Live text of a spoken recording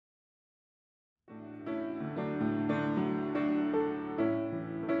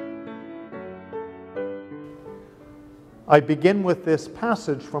I begin with this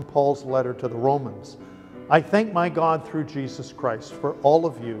passage from Paul's letter to the Romans. I thank my God through Jesus Christ for all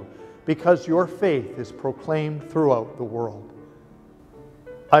of you, because your faith is proclaimed throughout the world.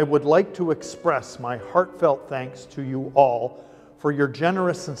 I would like to express my heartfelt thanks to you all for your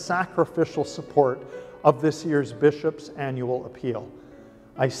generous and sacrificial support of this year's Bishop's Annual Appeal.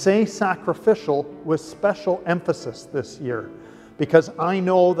 I say sacrificial with special emphasis this year, because I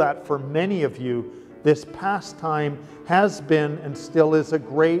know that for many of you, this past time has been and still is a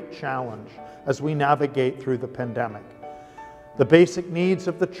great challenge as we navigate through the pandemic. The basic needs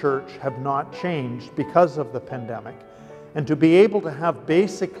of the church have not changed because of the pandemic, and to be able to have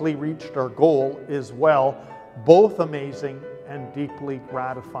basically reached our goal is, well, both amazing and deeply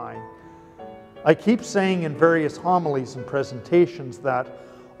gratifying. I keep saying in various homilies and presentations that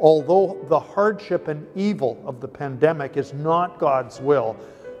although the hardship and evil of the pandemic is not God's will,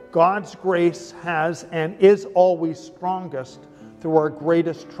 God's grace has and is always strongest through our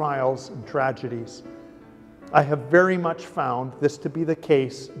greatest trials and tragedies. I have very much found this to be the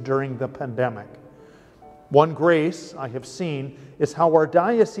case during the pandemic. One grace I have seen is how our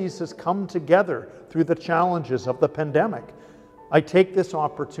diocese has come together through the challenges of the pandemic. I take this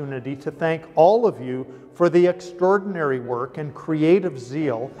opportunity to thank all of you for the extraordinary work and creative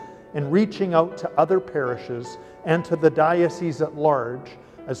zeal in reaching out to other parishes and to the diocese at large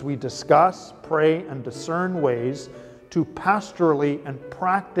as we discuss, pray, and discern ways to pastorally and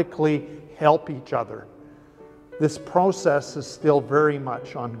practically help each other. This process is still very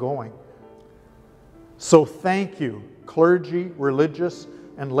much ongoing. So thank you, clergy, religious,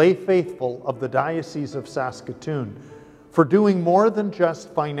 and lay faithful of the Diocese of Saskatoon, for doing more than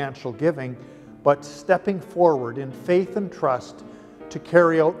just financial giving, but stepping forward in faith and trust to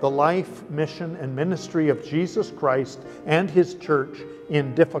carry out the life, mission, and ministry of Jesus Christ and His church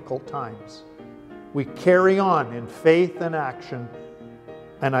in difficult times. We carry on in faith and action,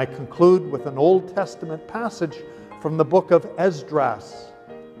 and I conclude with an Old Testament passage from the book of Esdras.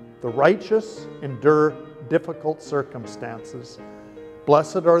 The righteous endure difficult circumstances.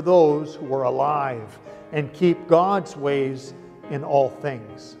 Blessed are those who are alive and keep God's ways in all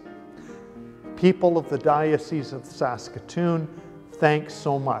things. People of the Diocese of Saskatoon, thanks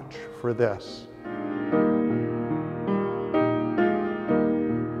so much for this.